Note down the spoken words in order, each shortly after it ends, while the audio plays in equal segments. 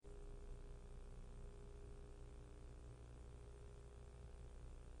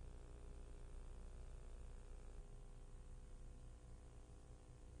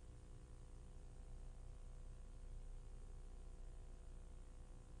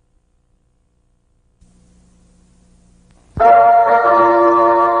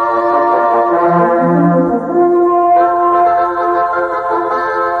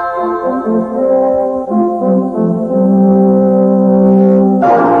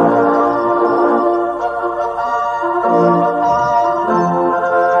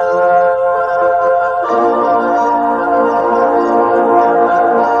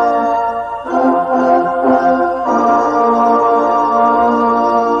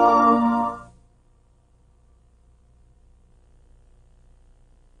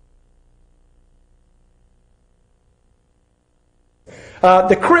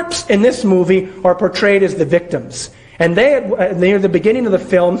The Crips in this movie are portrayed as the victims. And they, near the beginning of the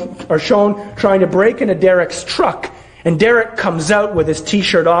film, are shown trying to break into Derek's truck. And Derek comes out with his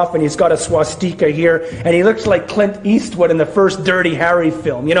t-shirt off, and he's got a swastika here. And he looks like Clint Eastwood in the first Dirty Harry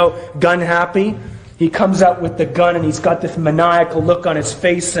film. You know, gun happy. He comes out with the gun, and he's got this maniacal look on his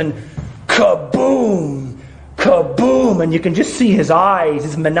face, and kaboom! Kaboom! And you can just see his eyes,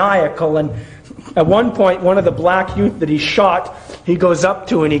 his maniacal. And at one point, one of the black youth that he shot, he goes up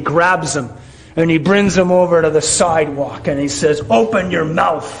to and he grabs him. And he brings him over to the sidewalk. And he says, "Open your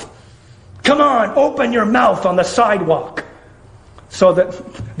mouth. Come on, open your mouth on the sidewalk." So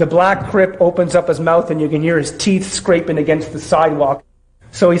the black Crip opens up his mouth, and you can hear his teeth scraping against the sidewalk.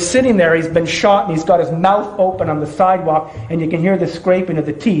 So he's sitting there, he's been shot, and he's got his mouth open on the sidewalk, and you can hear the scraping of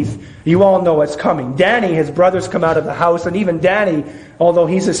the teeth. You all know what's coming. Danny, his brothers come out of the house, and even Danny, although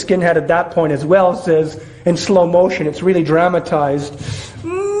he's a skinhead at that point as well, says in slow motion, it's really dramatized,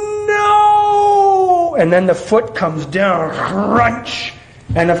 "No!" And then the foot comes down, crunch,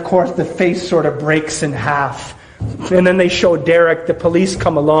 and of course the face sort of breaks in half. And then they show Derek, the police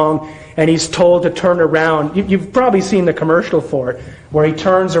come along, and he's told to turn around. You've probably seen the commercial for it, where he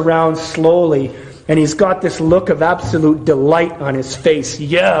turns around slowly, and he's got this look of absolute delight on his face.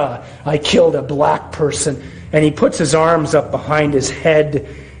 "Yeah, I killed a black person." And he puts his arms up behind his head,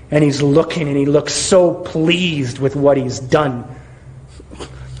 and he's looking, and he looks so pleased with what he's done.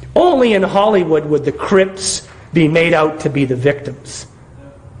 Only in Hollywood would the Crips be made out to be the victims.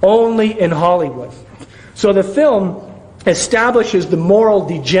 Only in Hollywood. So the film establishes the moral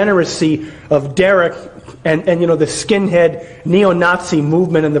degeneracy of Derek and you know, the skinhead neo-Nazi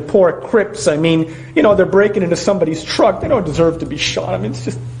movement and the poor Crips. I mean, you know, they're breaking into somebody's truck. They don't deserve to be shot. I mean, it's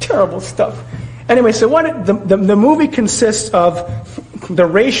just terrible stuff. Anyway, so the movie consists of the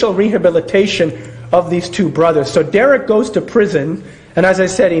racial rehabilitation of these two brothers. So Derek goes to prison, and as I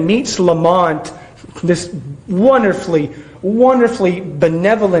said, he meets Lamont, this wonderfully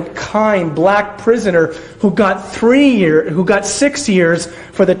benevolent, kind black prisoner who got 6 years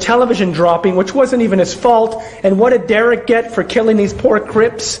for the television dropping, which wasn't even his fault. And what did Derek get for killing these poor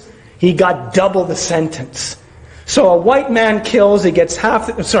Crips? He got double the sentence. So a white man kills, he gets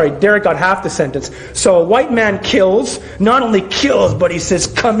Derek got half the sentence. So a white man kills, not only kills, but he says,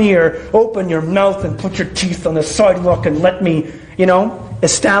 "Come here, open your mouth and put your teeth on the sidewalk and let me," you know,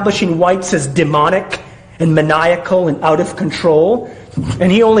 establishing whites as demonic and maniacal and out of control.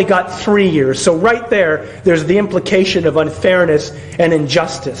 And he only got 3 years. So right there's the implication of unfairness and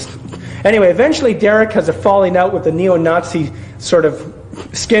injustice. Anyway, eventually Derek has a falling out with the neo-Nazi sort of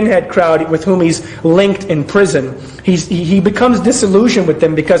skinhead crowd with whom he's linked in prison. He becomes disillusioned with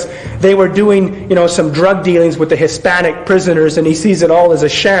them because they were doing, you know, some drug dealings with the Hispanic prisoners, and he sees it all as a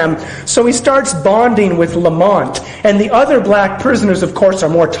sham. So he starts bonding with Lamont. And the other black prisoners, of course, are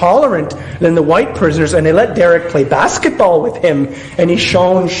more tolerant than the white prisoners, and they let Derek play basketball with him. And he's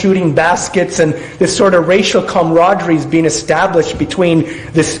shown shooting baskets, and this sort of racial camaraderie is being established between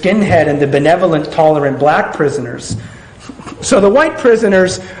the skinhead and the benevolent, tolerant black prisoners. So the white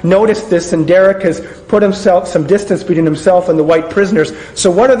prisoners notice this, and Derek has put himself some distance between himself and the white prisoners. So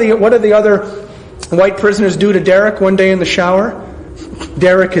what do the other white prisoners do to Derek one day in the shower?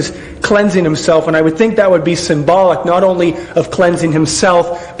 Derek is cleansing himself, and I would think that would be symbolic not only of cleansing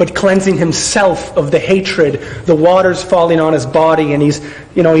himself, but cleansing himself of the hatred. The water's falling on his body, and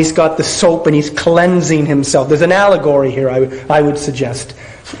he's got the soap, and he's cleansing himself. There's an allegory here, I would suggest.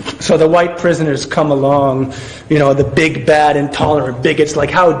 So the white prisoners come along, you know, the big, bad, intolerant bigots,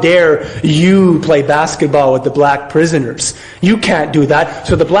 like, how dare you play basketball with the black prisoners? You can't do that.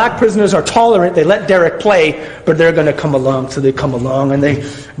 So the black prisoners are tolerant. They let Derek play, but they're going to come along. So they come along and they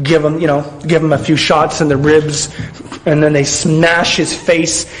give him a few shots in the ribs, and then they smash his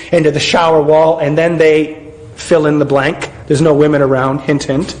face into the shower wall, and then they fill in the blank. There's no women around, hint,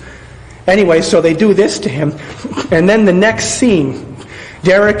 hint. Anyway, so they do this to him. And then the next scene,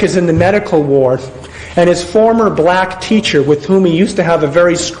 Derek is in the medical ward, and his former black teacher, with whom he used to have a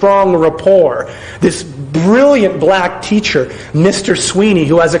very strong rapport, this brilliant black teacher, Mr. Sweeney,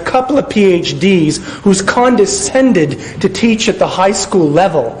 who has a couple of PhDs, who's condescended to teach at the high school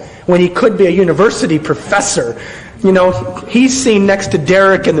level when he could be a university professor. You know, he's seen next to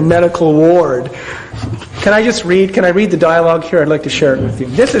Derek in the medical ward. Can I read the dialogue here? I'd like to share it with you.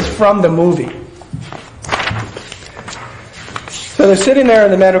 This is from the movie. So they're sitting there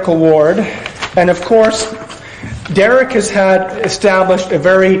in the medical ward, and of course, Derek has had established a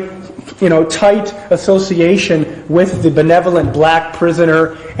very, tight association with the benevolent black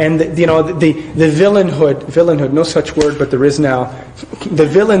prisoner and the villainhood, no such word, but there is now. The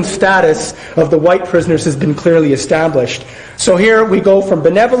villain status of the white prisoners has been clearly established. So here we go from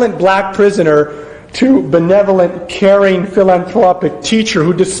benevolent black prisoner to benevolent, caring, philanthropic teacher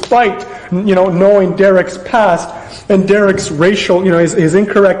who, despite, knowing Derek's past and Derek's racial, his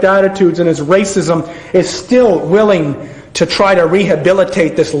incorrect attitudes and his racism, is still willing to try to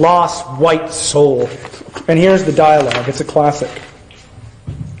rehabilitate this lost white soul. And here's the dialogue. It's a classic.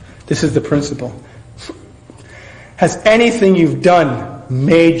 This is the principle. Has anything you've done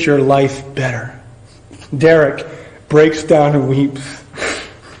made your life better? Derek breaks down and weeps.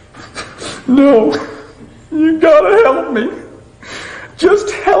 No, you gotta help me.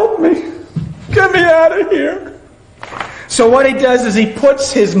 Just help me. Get me out of here. So what he does is he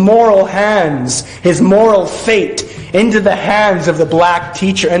puts his moral hands, his moral fate, into the hands of the black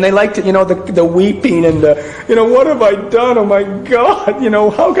teacher. And they like to, the weeping and the, what have I done? Oh my God,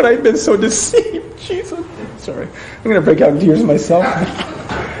 how could I have been so deceived? Jesus. Sorry, I'm going to break out in tears myself.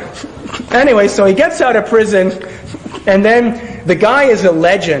 Anyway, so he gets out of prison, and then the guy is a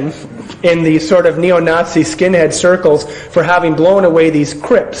legend in the sort of neo-Nazi skinhead circles for having blown away these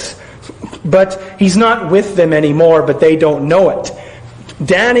Crips. But he's not with them anymore, but they don't know it.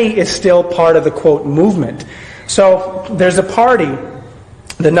 Danny is still part of the, quote, movement. So there's a party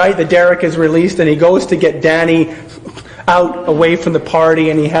the night that Derek is released, and he goes to get Danny out away from the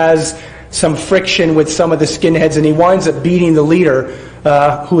party, and he has some friction with some of the skinheads, and he winds up beating the leader,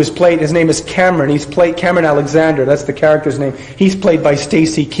 who is played, his name is Cameron. He's played Cameron Alexander, that's the character's name. He's played by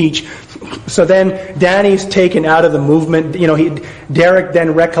Stacy Keach. So then Danny's taken out of the movement. Derek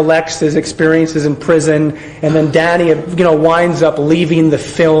then recollects his experiences in prison, and then Danny, winds up leaving the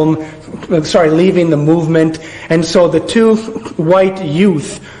movement. And so the two white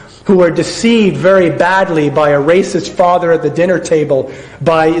youth who were deceived very badly by a racist father at the dinner table,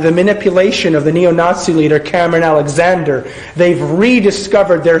 by the manipulation of the neo-Nazi leader Cameron Alexander, they've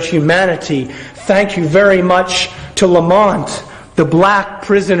rediscovered their humanity. Thank you very much to Lamont, the black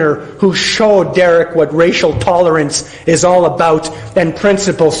prisoner who showed Derek what racial tolerance is all about, and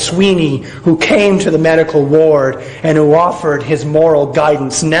Principal Sweeney, who came to the medical ward and who offered his moral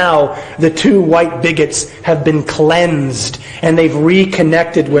guidance. Now the two white bigots have been cleansed, and they've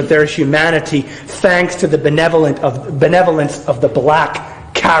reconnected with their humanity thanks to the benevolence of the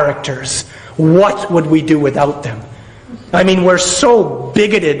black characters. What would we do without them? I mean, we're so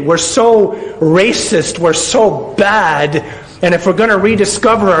bigoted, we're so racist, we're so bad. And if we're going to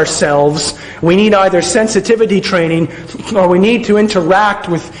rediscover ourselves, we need either sensitivity training, or we need to interact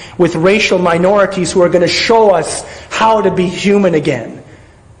with racial minorities who are going to show us how to be human again.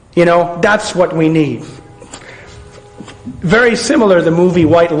 That's what we need. Very similar to the movie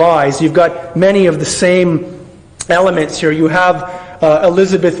White Lies. You've got many of the same elements here. You have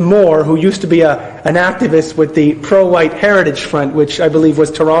Elizabeth Moore, who used to be an activist with the Pro-White Heritage Front, which I believe was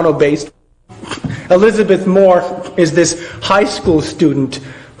Toronto-based. Elizabeth Moore is this high school student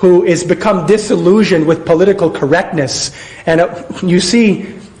who has become disillusioned with political correctness. And you see,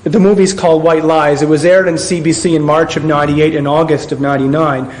 the movie's called White Lies. It was aired on CBC in March of 98 and August of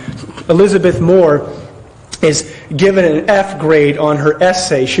 99. Elizabeth Moore is given an F grade on her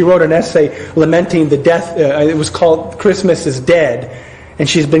essay. She wrote an essay lamenting the death. It was called Christmas is Dead. And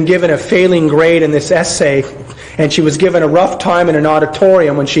she's been given a failing grade in this essay. And she was given a rough time in an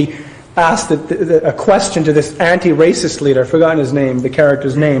auditorium when she asked a question to this anti-racist leader. I've forgotten his name, the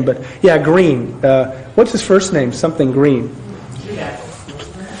character's name, but yeah, Green. What's his first name? Something Green.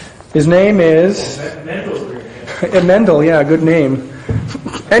 His name is Mendel. Yeah, good name.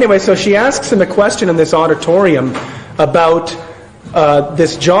 Anyway, so she asks him a question in this auditorium about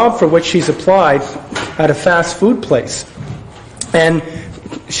this job for which she's applied at a fast food place, and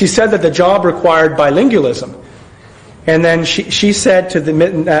she said that the job required bilingualism. And then she said to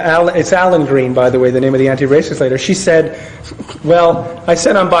it's Alan Green, by the way, the name of the anti-racist leader. She said, well, I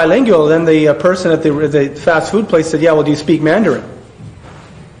said I'm bilingual. Then the person at the fast food place said, yeah, well, do you speak Mandarin?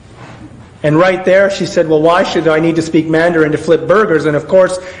 And right there she said, well, why should I need to speak Mandarin to flip burgers? And of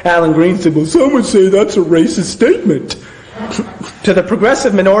course, Alan Green said, well, some would say that's a racist statement. to the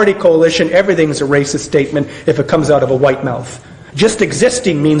Progressive Minority Coalition, everything's a racist statement if it comes out of a white mouth. Just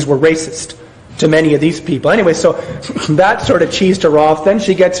existing means we're racist to many of these people. Anyway, so that sort of cheesed her off. Then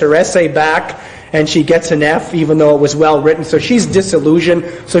she gets her essay back, and she gets an F, even though it was well written. So she's disillusioned.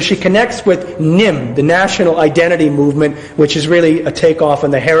 So she connects with NIM, the National Identity Movement, which is really a takeoff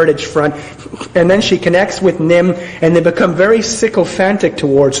on the heritage front. And then she connects with NIM, and they become very sycophantic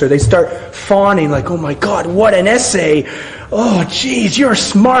towards her. They start fawning, like, oh my God, what an essay. Oh, geez, you're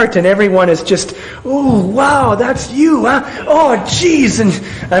smart. And everyone is just, oh, wow, that's you, huh? Oh, geez. And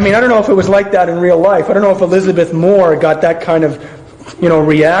I mean, I don't know if it was like that in real life. I don't know if Elizabeth Moore got that kind of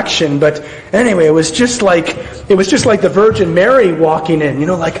reaction, but anyway, it was just like the Virgin Mary walking in,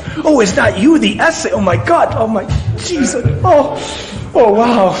 like, oh, is that you, the essay? Oh my God, oh my, Jesus, oh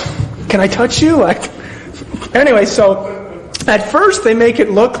wow, can I touch you? Anyway, so at first they make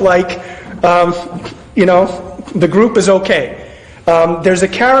it look like, the group is okay. There's a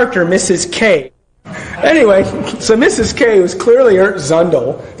character, Mrs. K. Anyway, so Mrs. K was clearly Ert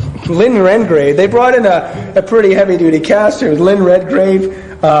Zundel. Lynn Redgrave. They brought in a pretty heavy-duty cast here. Lynn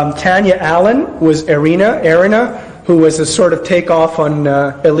Redgrave. Tanya Allen was Erina, who was a sort of takeoff on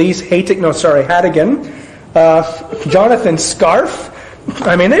Elise Hattigan. Jonathan Scarf.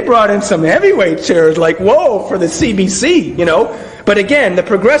 I mean, they brought in some heavyweights here, like, whoa, for the CBC, But again, the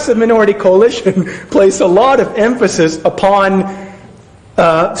Progressive Minority Coalition placed a lot of emphasis upon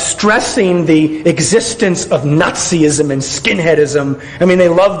stressing the existence of Nazism and skinheadism. I mean, they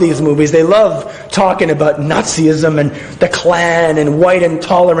love these movies. They love talking about Nazism and the Klan and white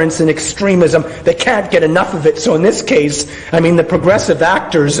intolerance and extremism. They can't get enough of it. So in this case, I mean, the progressive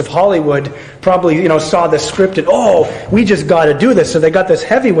actors of Hollywood probably, saw the script and, oh, we just got to do this. So they got this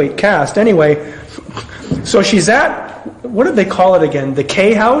heavyweight cast. Anyway, so she's at, what did they call it again? The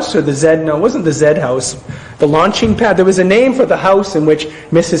K house or the Z? No, it wasn't the Z house. The launching pad. There was a name for the house in which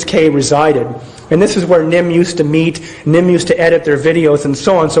Mrs. K resided. And this is where Nim used to meet. Nim used to edit their videos and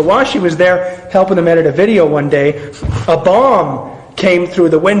so on. So while she was there helping them edit a video one day, a bomb came through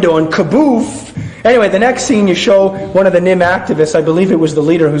the window and kaboof. Anyway, the next scene you show one of the NIM activists, I believe it was the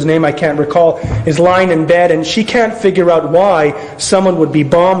leader whose name I can't recall, is lying in bed and she can't figure out why someone would be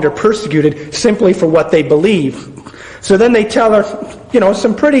bombed or persecuted simply for what they believe. So then they tell her,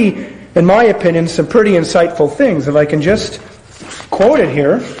 some pretty, in my opinion, some pretty insightful things. If I can just quote it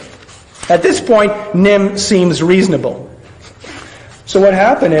here. At this point, Nim seems reasonable. So what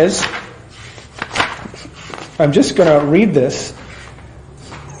happened is, I'm just going to read this.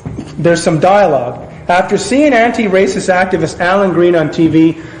 There's some dialogue. After seeing anti-racist activist Alan Green on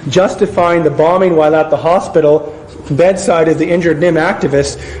TV justifying the bombing while at the hospital bedside of the injured NIM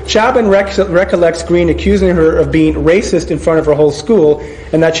activist, Chapman recollects Green accusing her of being racist in front of her whole school,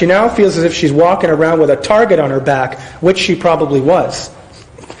 and that she now feels as if she's walking around with a target on her back, which she probably was.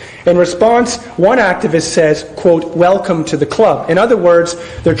 In response, one activist says, quote, welcome to the club. In other words,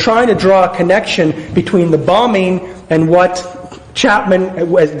 they're trying to draw a connection between the bombing and what Chapman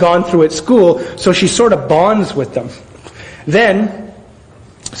has gone through at school, so she sort of bonds with them. Then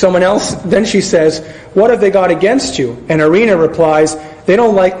she says, what have they got against you? And Irina replies, they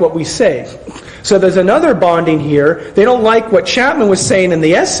don't like what we say. So there's another bonding here. They don't like what Chapman was saying in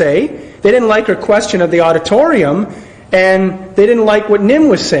the essay. They didn't like her question of the auditorium. And they didn't like what Nim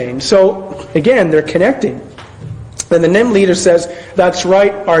was saying. So, again, they're connecting. Then the NIM leader says, that's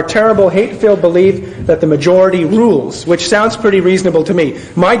right, our terrible hate-filled belief that the majority rules, which sounds pretty reasonable to me.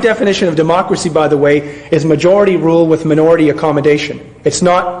 My definition of democracy, by the way, is majority rule with minority accommodation. It's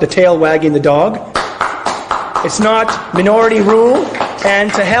not the tail wagging the dog. It's not minority rule,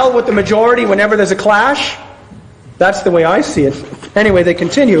 and to hell with the majority whenever there's a clash. That's the way I see it. Anyway, they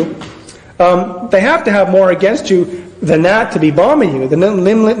continue. They have to have more against you than that to be bombing you. The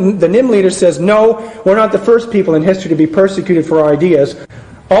NIM leader says, no, we're not the first people in history to be persecuted for our ideas.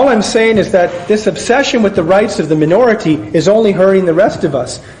 All I'm saying is that this obsession with the rights of the minority is only hurting the rest of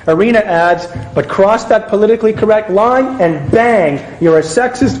us. Irina adds, but cross that politically correct line and bang, you're a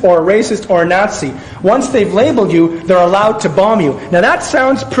sexist or a racist or a Nazi. Once they've labeled you, they're allowed to bomb you. Now that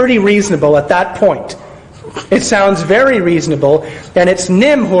sounds pretty reasonable at that point. It sounds very reasonable, and it's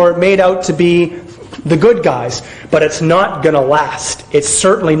NIM who are made out to be the good guys, but it's not going to last. It's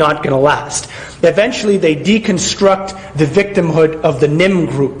certainly not going to last. Eventually they deconstruct the victimhood of the NIM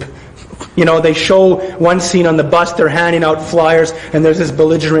group. They show one scene on the bus, they're handing out flyers, and there's this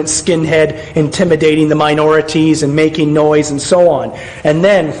belligerent skinhead intimidating the minorities and making noise and so on. And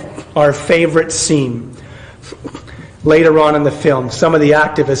then, our favorite scene. Later on in the film, some of the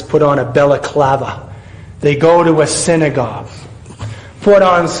activists put on a balaclava. They go to a synagogue. Put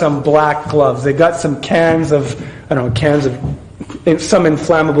on some black gloves. They got some cans of cans of some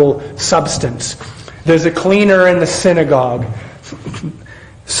inflammable substance. There's a cleaner in the synagogue.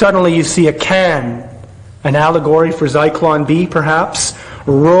 Suddenly you see a can, an allegory for Zyklon B perhaps,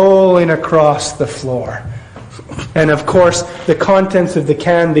 rolling across the floor. And of course, the contents of the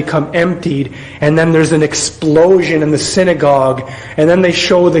can become emptied, and then there's an explosion in the synagogue, and then they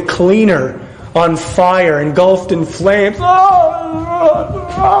show the cleaner on fire, engulfed in flames,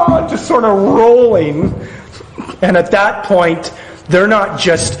 just sort of rolling. And at that point, they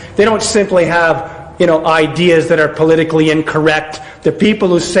don't simply have ideas that are politically incorrect. The people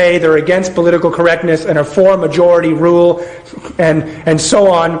who say they're against political correctness and are for majority rule and so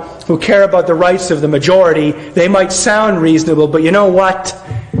on, who care about the rights of the majority, they might sound reasonable, but you know what?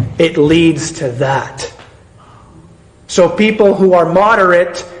 It leads to that. So people who are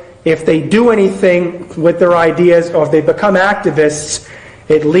moderate, if they do anything with their ideas or if they become activists,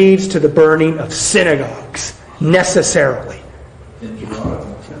 it leads to the burning of synagogues, necessarily.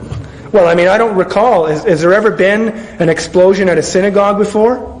 Well, I don't recall. Has there ever been an explosion at a synagogue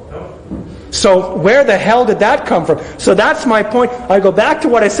before? No. So where the hell did that come from? So that's my point. I go back to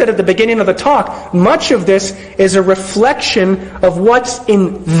what I said at the beginning of the talk. Much of this is a reflection of what's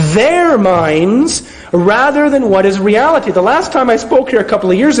in their minds rather than what is reality. The last time I spoke here a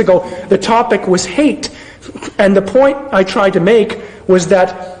couple of years ago, the topic was hate. And the point I tried to make was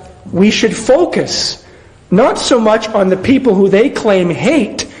that we should focus not so much on the people who they claim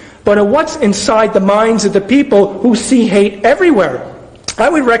hate, but on what's inside the minds of the people who see hate everywhere. I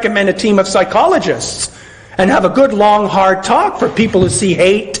would recommend a team of psychologists and have a good, long, hard talk for people who see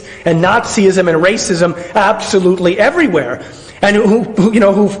hate and Nazism and racism absolutely everywhere, and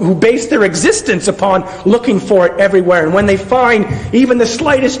who base their existence upon looking for it everywhere. And when they find even the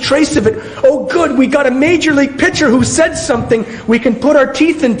slightest trace of it, oh good, we got a major league pitcher who said something we can put our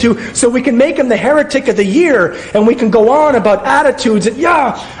teeth into so we can make him the heretic of the year, and we can go on about attitudes. And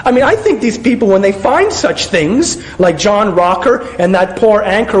I think these people, when they find such things, like John Rocker and that poor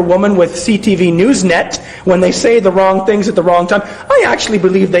anchor woman with CTV Newsnet, when they say the wrong things at the wrong time, I actually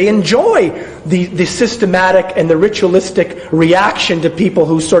believe they enjoy the systematic and the ritualistic reaction to people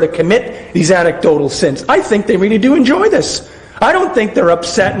who sort of commit these anecdotal sins. I think they really do enjoy this. I don't think they're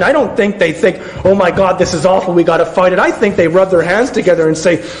upset, and I don't think they think, oh my God, this is awful, we got to fight it. I think they rub their hands together and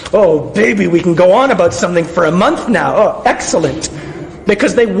say, oh baby, we can go on about something for a month now. Oh, excellent.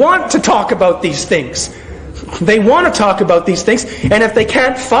 Because they want to talk about these things. They want to talk about these things, and if they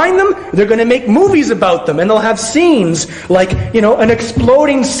can't find them, they're going to make movies about them, and they'll have scenes like, an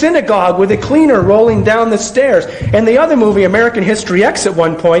exploding synagogue with a cleaner rolling down the stairs. And the other movie, American History X, at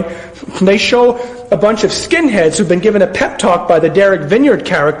one point, they show a bunch of skinheads who've been given a pep talk by the Derek Vineyard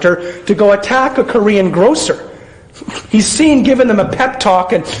character to go attack a Korean grocer. He's seen giving them a pep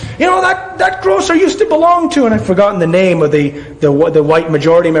talk, and that grocer used to belong to, and I've forgotten the name of the white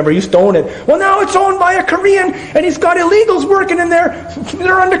majority member used to own it. Well, now it's owned by a Korean, and he's got illegals working in there.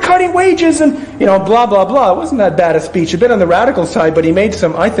 They're undercutting wages, and blah blah blah. It wasn't that bad a speech. A bit on the radical side, but he made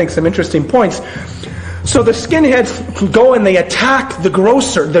some interesting points. So the skinheads go and they attack the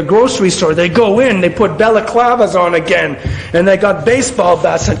grocery store. They go in, they put balaclavas on again, and they got baseball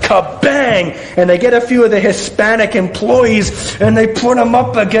bats, and kabang! And they get a few of the Hispanic employees, and they put them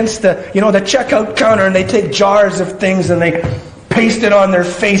up against the checkout counter, and they take jars of things and they paste it on their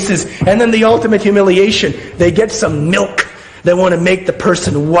faces. And then the ultimate humiliation, they get some milk. They want to make the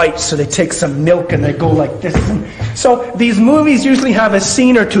person white, so they take some milk and they go like this. And so these movies usually have a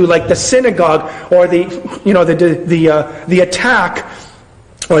scene or two, like the synagogue or the attack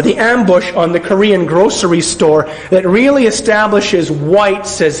or the ambush on the Korean grocery store, that really establishes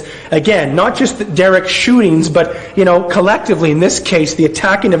whites as, again, not just the Derek shootings, but collectively in this case, the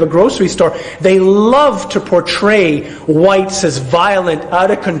attacking of a grocery store. They love to portray whites as violent,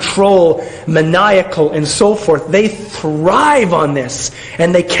 out of control, maniacal, and so forth. They thrive on this,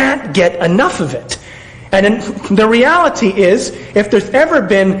 and they can't get enough of it. And the reality is, if there's ever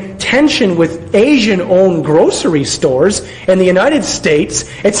been tension with Asian-owned grocery stores in the United States,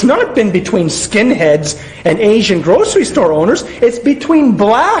 it's not been between skinheads and Asian grocery store owners, it's between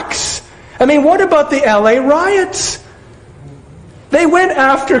blacks. What about the LA riots? They went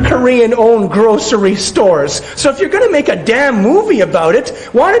after Korean-owned grocery stores. So if you're going to make a damn movie about it,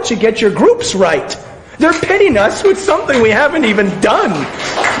 why don't you get your groups right? They're pitting us with something we haven't even done.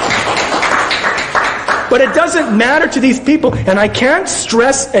 But it doesn't matter to these people, and I can't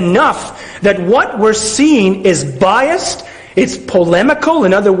stress enough that what we're seeing is biased It's polemical.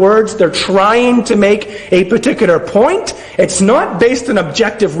 In other words, they're trying to make a particular point. It's not based on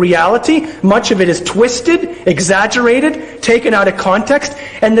objective reality. Much of it is twisted, exaggerated, taken out of context.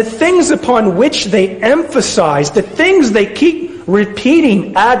 And the things upon which they emphasize, the things they keep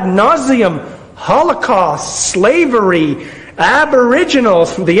repeating ad nauseum, Holocaust, slavery,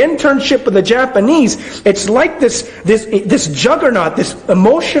 Aboriginals, the internship with the Japanese, it's like this juggernaut, this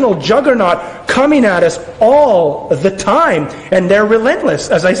emotional juggernaut coming at us all the time, and they're relentless.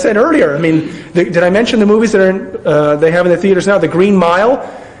 As I said earlier, I mean, did I mention the movies that are they have in the theaters now? The Green Mile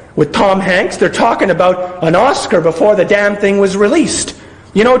with Tom Hanks. They're talking about an Oscar before the damn thing was released.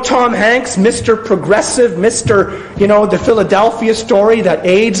 You know, Tom Hanks, Mr. Progressive, Mr., the Philadelphia Story, that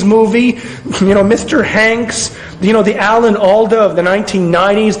AIDS movie, Mr. Hanks, the Alan Alda of the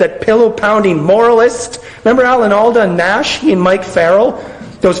 1990s, that pillow-pounding moralist. Remember Alan Alda and Nash, he and Mike Farrell?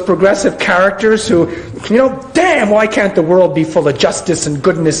 Those progressive characters who, damn, why can't the world be full of justice and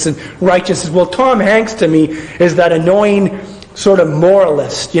goodness and righteousness? Well, Tom Hanks, to me, is that annoying sort of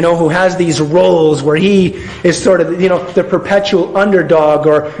moralist, who has these roles where he is sort of, the perpetual underdog,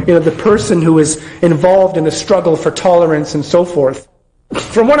 or, the person who is involved in the struggle for tolerance and so forth.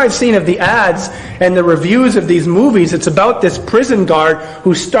 From what I've seen of the ads and the reviews of these movies, it's about this prison guard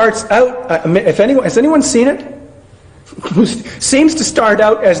who starts out, has anyone seen it? Who seems to start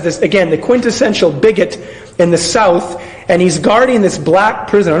out as this, again, the quintessential bigot in the South, and he's guarding this black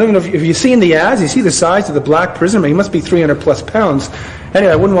prisoner. I don't even know if you've seen the ads. You see the size of the black prisoner? He must be 300 plus pounds.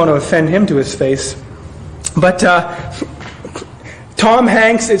 Anyway, I wouldn't want to offend him to his face. But Tom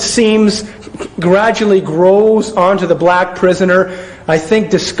Hanks, it seems, gradually grows onto the black prisoner. I think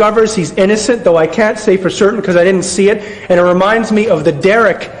discovers he's innocent, though I can't say for certain because I didn't see it. And it reminds me of the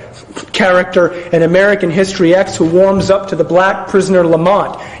Derek character in American History X who warms up to the black prisoner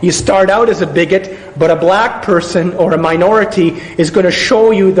Lamont. You start out as a bigot, but a black person or a minority is going to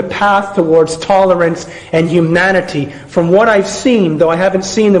show you the path towards tolerance and humanity. From what I've seen, though I haven't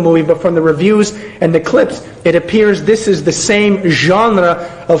seen the movie, but from the reviews and the clips, it appears this is the same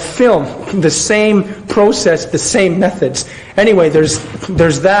genre of film, the same process, the same methods. Anyway, there's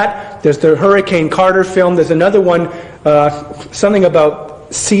that. There's the Hurricane Carter film. There's another one, something about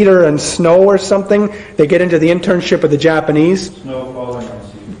cedar and snow or something. They get into the internship with the Japanese. Snow falling on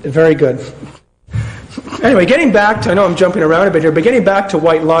cedar. Very good. Anyway, getting back to, I know I'm jumping around a bit here, but getting back to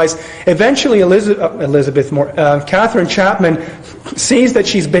White Lies, eventually Catherine Chapman sees that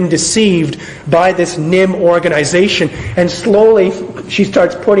she's been deceived by this NIM organization, and slowly she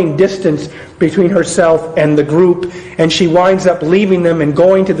starts putting distance between herself and the group, and she winds up leaving them and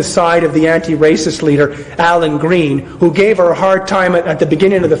going to the side of the anti-racist leader, Alan Green, who gave her a hard time at the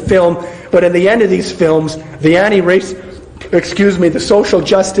beginning of the film, but at the end of these films, the the social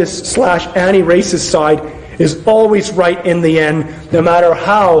justice / anti-racist side is always right in the end, no matter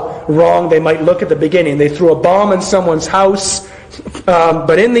how wrong they might look at the beginning. They threw a bomb in someone's house,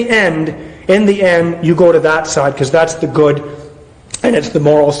 but in the end, you go to that side because that's the good and it's the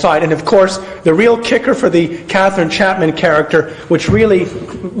moral side. And of course, the real kicker for the Catherine Chapman character, which really,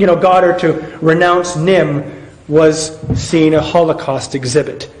 got her to renounce NIM, was seeing a Holocaust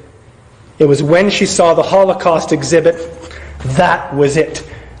exhibit. It was when she saw the Holocaust exhibit, that was it.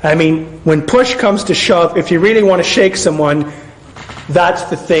 I mean, when push comes to shove, if you really want to shake someone, that's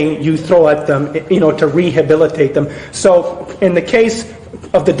the thing you throw at them, to rehabilitate them. So, in the case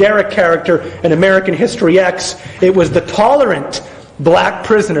of the Derek character in American History X, it was the tolerant black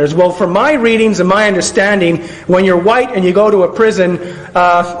prisoners. Well, from my readings and my understanding, when you're white and you go to a prison,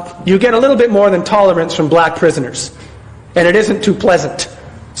 you get a little bit more than tolerance from black prisoners. And it isn't too pleasant.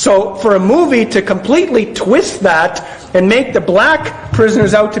 So for a movie to completely twist that and make the black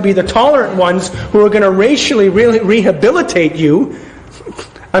prisoners out to be the tolerant ones who are going to racially really rehabilitate you,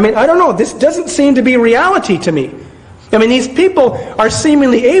 I mean, I don't know. This doesn't seem to be reality to me. I mean, these people are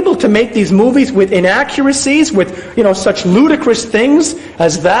seemingly able to make these movies with inaccuracies, with, such ludicrous things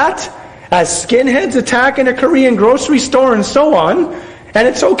as that, as skinheads attacking a Korean grocery store and so on. And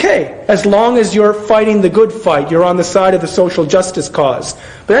it's okay, as long as you're fighting the good fight. You're on the side of the social justice cause.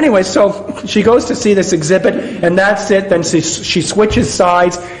 But anyway, so she goes to see this exhibit, and that's it. Then she switches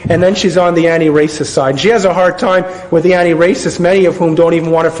sides, and then she's on the anti-racist side. She has a hard time with the anti-racists, many of whom don't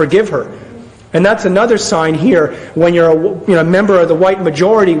even want to forgive her. And that's another sign here, when you're a member of the white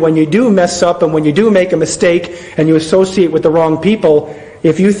majority, when you do mess up and when you do make a mistake and you associate with the wrong people,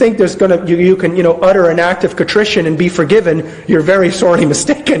 if you think you can utter an act of contrition and be forgiven, you're very sorely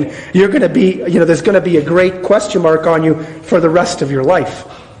mistaken. You're going to be, there's going to be a great question mark on you for the rest of your life.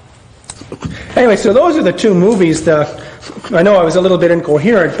 Anyway, so those are the two movies. I know I was a little bit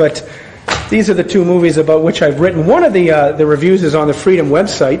incoherent, but these are the two movies about which I've written. One of the reviews is on the Freedom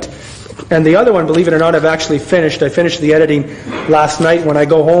website, and the other one, believe it or not, I've actually finished. I finished the editing last night. When I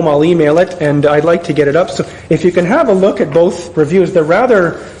go home, I'll email it, and I'd like to get it up. So if you can have a look at both reviews, they're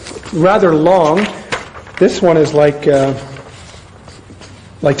rather long. This one is like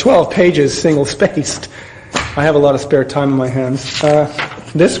 12 pages, single-spaced. I have a lot of spare time on my hands.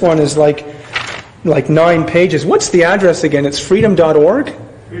 This one is like 9 pages. What's the address again? It's freedom.org?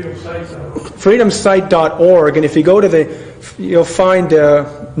 freedomsite.org, and if you go to you'll find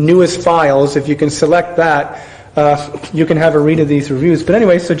newest files. If you can select that, you can have a read of these reviews. But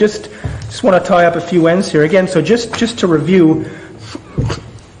anyway, so just want to tie up a few ends here. Again, so just to review,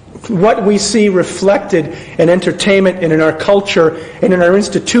 what we see reflected in entertainment and in our culture and in our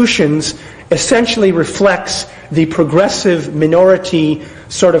institutions essentially reflects the progressive minority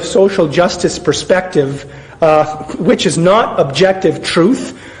sort of social justice perspective, which is not objective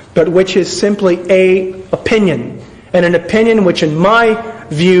truth, but which is simply an opinion. And an opinion which, in my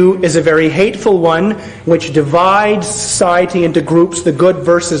view, is a very hateful one, which divides society into groups, the good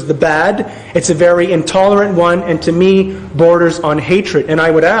versus the bad. It's a very intolerant one, and to me, borders on hatred. And I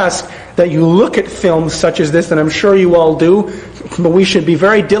would ask that you look at films such as this, and I'm sure you all do, but we should be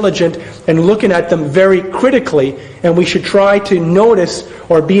very diligent in looking at them very critically, and we should try to notice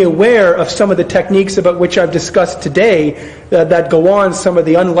or be aware of some of the techniques about which I've discussed today that go on, some of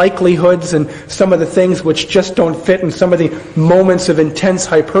the unlikelihoods and some of the things which just don't fit, and some of the moments of intense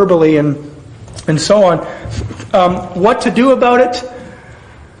hyperbole and so on. What to do about it?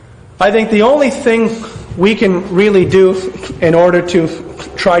 I think the only thing we can really do in order to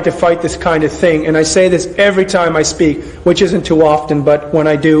try to fight this kind of thing, and I say this every time I speak, which isn't too often, but when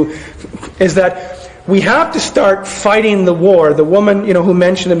I do, is that we have to start fighting the war. The woman, who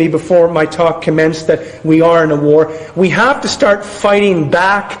mentioned to me before my talk commenced that we are in a war. We have to start fighting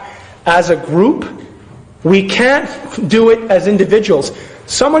back as a group. We can't do it as individuals.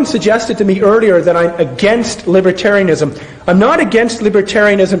 Someone suggested to me earlier that I'm against libertarianism. I'm not against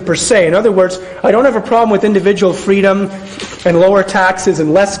libertarianism per se. In other words, I don't have a problem with individual freedom and lower taxes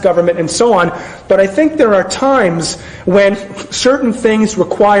and less government and so on, but I think there are times when certain things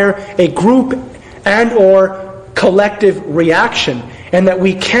require a group and or collective reaction, and that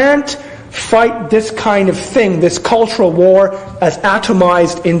we can't fight this kind of thing, this cultural war, as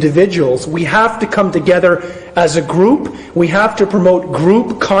atomized individuals. We have to come together as a group. We have to promote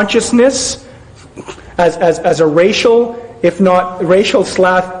group consciousness as a racial, if not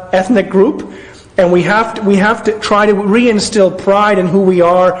racial/ethnic group. And we have to try to reinstill pride in who we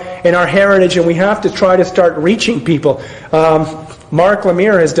are, in our heritage, and we have to try to start reaching people. Mark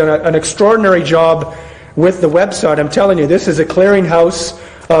Lemire has done an extraordinary job with the website. I'm telling you, this is a clearinghouse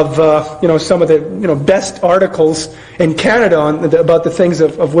of some of the best articles in Canada about the things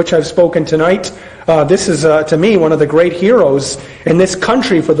of which I've spoken tonight. This is to me one of the great heroes in this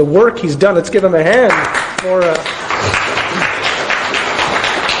country for the work he's done. Let's give him a hand for.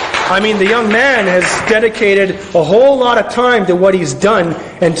 The young man has dedicated a whole lot of time to what he's done,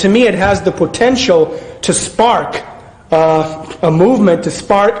 and to me it has the potential to spark a movement, to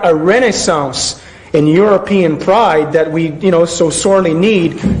spark a renaissance in European pride that we so sorely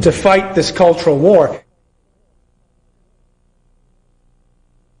need to fight this cultural war.